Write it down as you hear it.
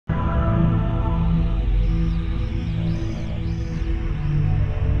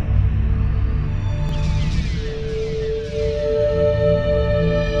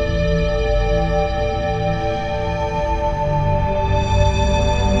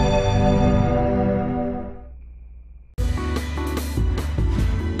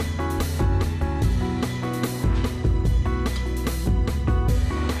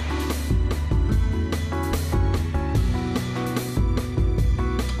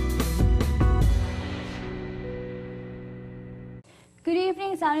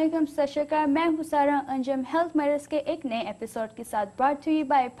अस्सलाम वालेकुम, सत श्री अकाल। मैं हूं सारा अंजुम हेल्थ मैटर्स के एक नए एपिसोड के साथ brought to you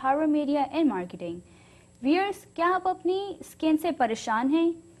by power media and marketing. Viewers, क्या आप अपनी स्किन से परेशान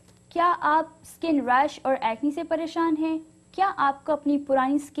हैं? क्या आप स्किन रैश और एक्नी से परेशान हैं? क्या आपको अपनी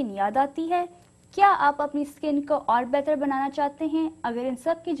पुरानी स्किन याद आती है? क्या आप अपनी स्किन को और बेहतर बनाना चाहते हैं? अगर इन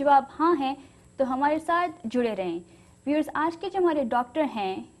सब के जवाब हाँ हैं तो हमारे साथ जुड़े रहें। व्यूअर्स, आज के जो हमारे डॉक्टर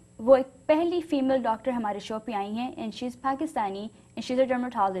हैं वो एक पहली फीमेल डॉक्टर हमारे शो पे आई हैं and she is Pakistani and she is a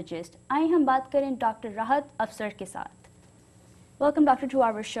dermatologist. आइए हम बात करें डॉक्टर राहत अफसर के साथ। Welcome doctor to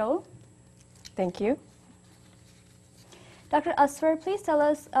our show. Thank you. Dr. Asfar, please tell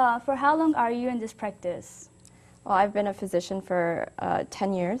us for how long are you in this practice? Well, I've been a physician for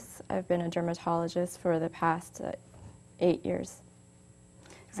 10 years. I've been a dermatologist for the past 8 years.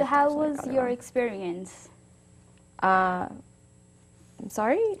 So how was your experience? I'm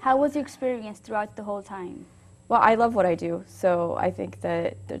sorry? How was your experience throughout the whole time? Well, I love what I do, so I think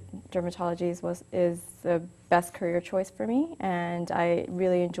that the dermatology is the best career choice for me, and I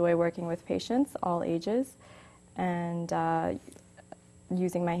really enjoy working with patients, all ages, and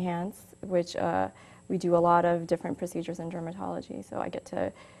using my hands, which we do a lot of different procedures in dermatology, so I get to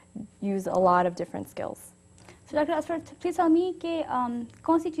use a lot of different skills. So Dr. Asfar, please tell me कि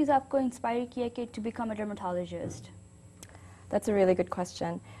कौन सी चीज़ आपको inspire किया कि to become a dermatologist? That's a really good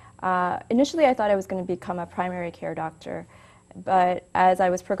question. Initially, I thought I was going to become a primary care doctor, but as I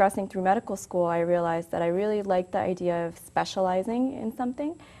was progressing through medical school, I realized that I really liked the idea of specializing in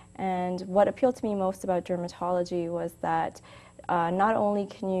something. And what appealed to me most about dermatology was that not only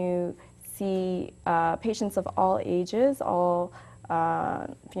can you see patients of all ages, all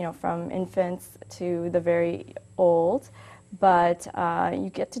from infants to the very old, but you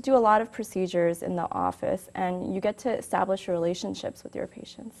get to do a lot of procedures in the office, and you get to establish relationships with your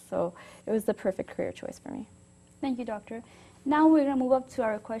patients. So it was the perfect career choice for me. Thank you, doctor. Now we're going to move up to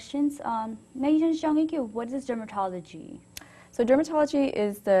our questions. मैं ये जानना चाहूँगी कि what is dermatology? So dermatology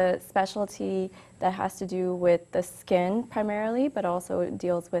is the specialty that has to do with the skin primarily, but also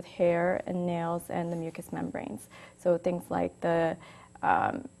deals with hair and nails and the mucous membranes. So things like the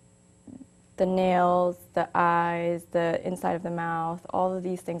nails, the eyes, the inside of the mouth, all of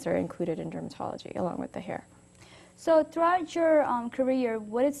these things are included in dermatology along with the hair. So throughout your career,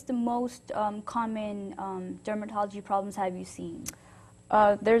 what is the most common dermatology problems have you seen?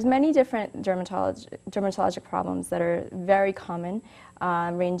 There's many different dermatologic problems that are very common,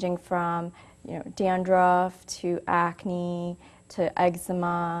 ranging from dandruff to acne to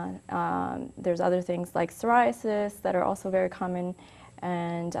eczema. There's other things like psoriasis that are also very common,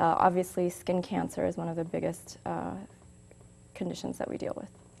 and obviously skin cancer is one of the biggest conditions that we deal with.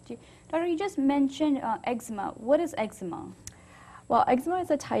 Doctor, you just mentioned eczema. What is eczema? Well, eczema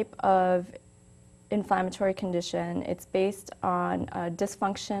is a type of inflammatory condition. It's based on a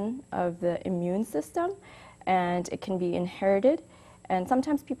dysfunction of the immune system, and it can be inherited, and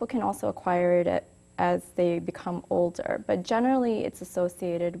sometimes people can also acquire it as they become older, but generally it's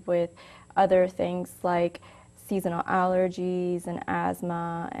associated with other things like seasonal allergies and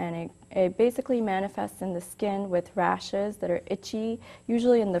asthma, and it basically manifests in the skin with rashes that are itchy,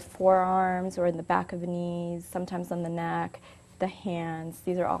 usually in the forearms or in the back of the knees, sometimes on the neck, the hands.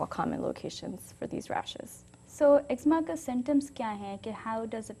 These are all common locations for these rashes. So eczema का symptoms क्या हैं? कि how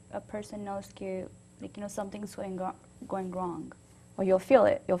does a person knows कि something's going wrong? Well, you'll feel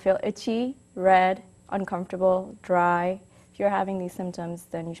it. You'll feel itchy, red, uncomfortable, dry. If you're having these symptoms,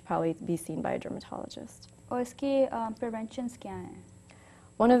 then you should probably be seen by a dermatologist. और इसके preventions क्या हैं?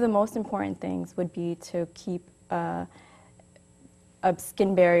 One of the most important things would be to keep a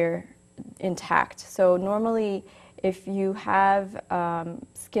skin barrier intact. So normally, if you have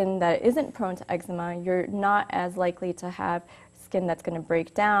skin that isn't prone to eczema, you're not as likely to have skin that's going to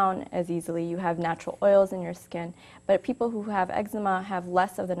break down as easily. You have natural oils in your skin, but people who have eczema have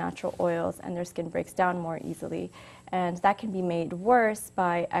less of the natural oils and their skin breaks down more easily. And that can be made worse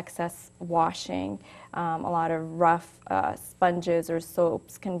by excess washing. A lot of rough sponges or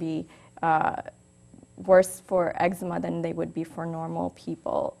soaps can be worse for eczema than they would be for normal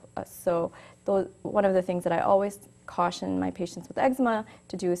people. So one of the things that I always caution my patients with eczema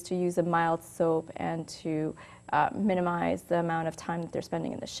to do is to use a mild soap and to minimize the amount of time that they're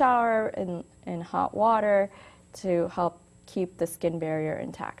spending in the shower, in hot water, to help keep the skin barrier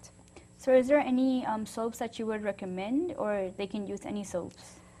intact. So is there any soaps that you would recommend, or they can use any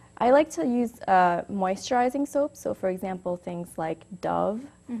soaps? I like to use moisturizing soaps. So for example, things like Dove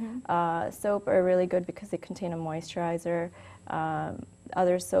soap are really good because they contain a moisturizer.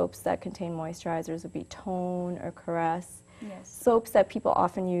 Other soaps that contain moisturizers would be Tone or Caress. Yes. Soaps that people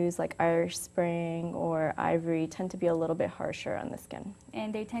often use, like Irish Spring or Ivory, tend to be a little bit harsher on the skin.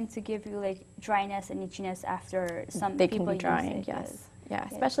 And they tend to give you like dryness and itchiness after some They people can be drying, use it. yes. Yeah,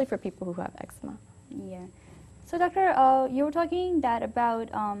 Yes. especially for people who have eczema. Yeah. So, doctor, you were talking that about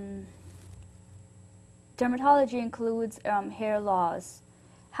dermatology includes hair loss.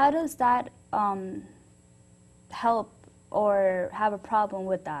 How does that help or have a problem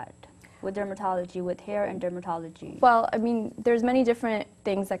with that, with dermatology, with hair and dermatology? Well, I mean, there's many different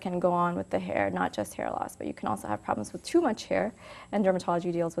things that can go on with the hair, not just hair loss, but you can also have problems with too much hair, and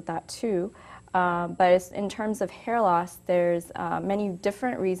dermatology deals with that too. In terms of hair loss, there's many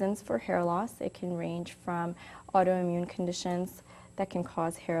different reasons for hair loss. It can range from autoimmune conditions that can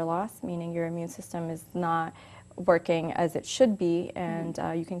cause hair loss, meaning your immune system is not working as it should be, and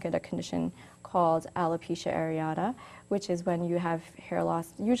you can get a condition called alopecia areata, which is when you have hair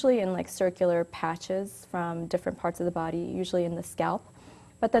loss, usually in like circular patches from different parts of the body, usually in the scalp.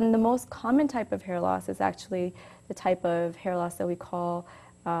 But then the most common type of hair loss is actually the type of hair loss that we call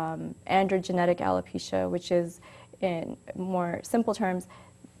androgenetic alopecia, which is, in more simple terms,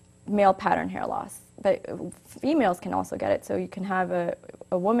 male pattern hair loss. But females can also get it. So you can have a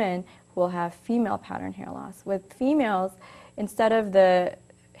woman who will have female pattern hair loss. With females, instead of the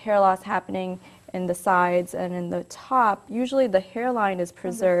hair loss happening in the sides and in the top, usually the hairline is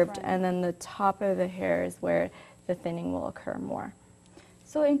preserved, and then the top of the hair is where the thinning will occur more.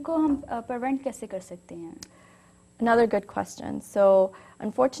 So, इनको हम prevent कैसे कर सकते हैं? Another good question. So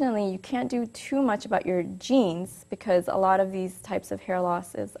unfortunately, you can't do too much about your genes because a lot of these types of hair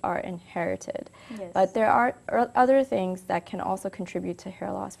losses are inherited. Yes. But there are other things that can also contribute to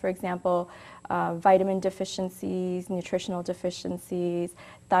hair loss. For example, vitamin deficiencies, nutritional deficiencies,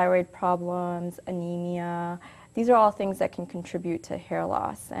 thyroid problems, anemia. These are all things that can contribute to hair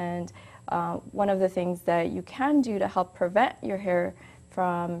loss. And one of the things that you can do to help prevent your hair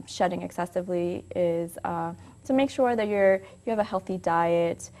from shedding excessively is to make sure that you have a healthy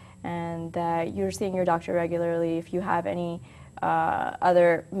diet and that you're seeing your doctor regularly if you have any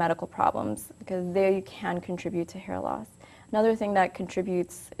other medical problems, because they can contribute to hair loss. Another thing that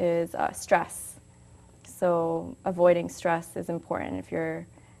contributes is stress. So avoiding stress is important if you're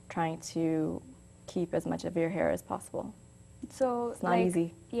trying to keep as much of your hair as possible. So It's not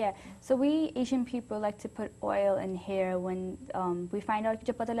easy. Yeah. So we Asian people like to put oil in hair when we find out कि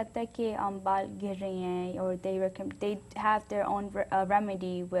जब पता लगता है कि बाल गिर रहे हैं, or they have their own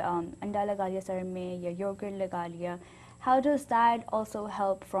remedy with अंडा लगा लिया सर में या yogurt लगा लिया. How does that also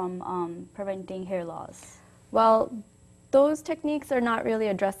help from preventing hair loss? Well, those techniques are not really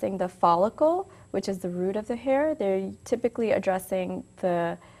addressing the follicle, which is the root of the hair. They're typically addressing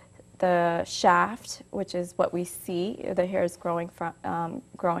the shaft, which is what we see the hair is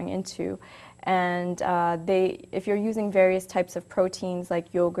growing into. And if you're using various types of proteins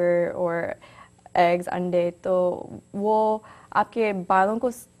like yogurt or eggs, अंडे, तो वो आपके बालों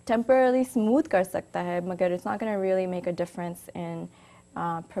को temporarily smooth कर सकता है, मगर it's not going to really make a difference in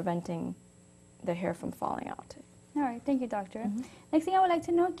preventing the hair from falling out. All right, thank you, doctor. Next thing I would like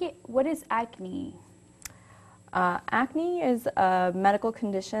to know, what is acne? Acne is a medical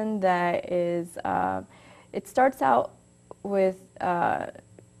condition that is, it starts out with,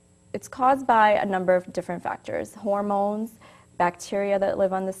 it's caused by a number of different factors: hormones, bacteria that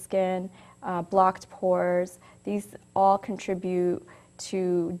live on the skin, blocked pores. These all contribute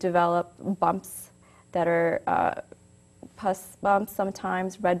to develop bumps that are pus bumps,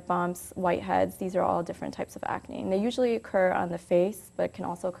 sometimes red bumps, whiteheads. These are all different types of acne. And they usually occur on the face, but can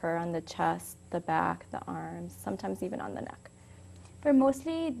also occur on the chest, the back, the arms, sometimes even on the neck. But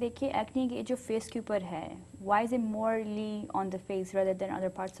mostly, देखिए acne के जो face के ऊपर है, why is it morely on the face rather than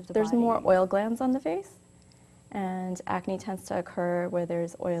other parts of the There's body? more oil glands on the face, and acne tends to occur where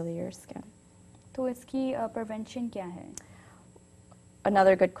there's oilier skin. तो इसकी prevention क्या है?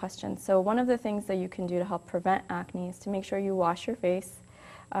 Another good question. So one of the things that you can do to help prevent acne is to make sure you wash your face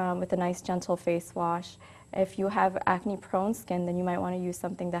with a nice gentle face wash. If you have acne-prone skin, then you might want to use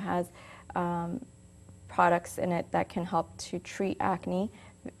something that has products in it that can help to treat acne.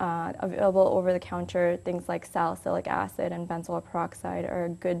 Available over the counter, things like salicylic acid and benzoyl peroxide are a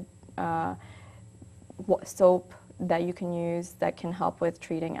good soap that you can use that can help with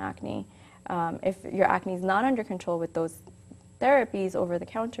treating acne. If your acne is not under control with those therapies over the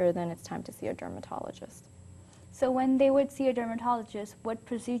counter, then it's time to see a dermatologist. So when they would see a dermatologist, what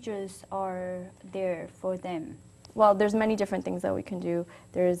procedures are there for them? Well, there's many different things that we can do.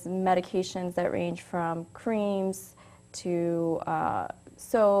 There's medications that range from creams to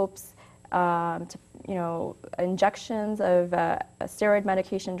soaps. to, injections of a steroid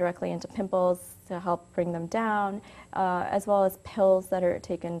medication directly into pimples to help bring them down, as well as pills that are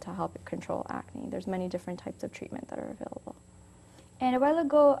taken to help control acne. There's many different types of treatment that are available. And a while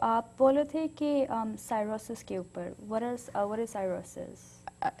ago, आप बोले थे कि cirrhosis के ऊपर. What is cirrhosis?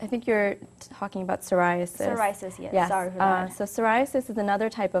 I think you're talking about psoriasis. Psoriasis, yes. Yes. Sorry for that. So psoriasis is another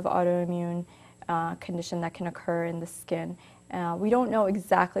type of autoimmune condition that can occur in the skin. We don't know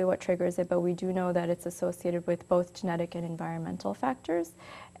exactly what triggers it, but we do know that it's associated with both genetic and environmental factors.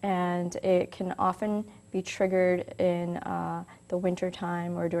 And it can often be triggered in the winter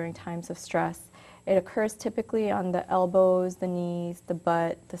time or during times of stress. It occurs typically on the elbows, the knees, the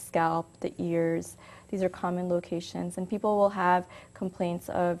butt, the scalp, the ears. These are common locations, and people will have complaints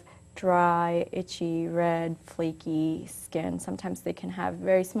of dry, itchy, red, flaky skin. Sometimes they can have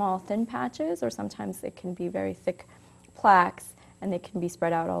very small, thin patches, or sometimes it can be very thick plaques, and they can be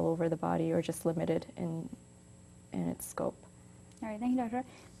spread out all over the body or just limited in its scope. All right, thank you, doctor.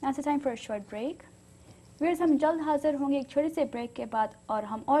 Now it's time for a short break. Viewers, हम जल्द हाजिर होंगे एक छोटे से break के बाद और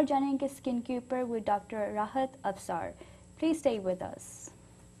हम और जानेंगे स्किन के ऊपर with Dr. Rahat Azfar. Please stay with us.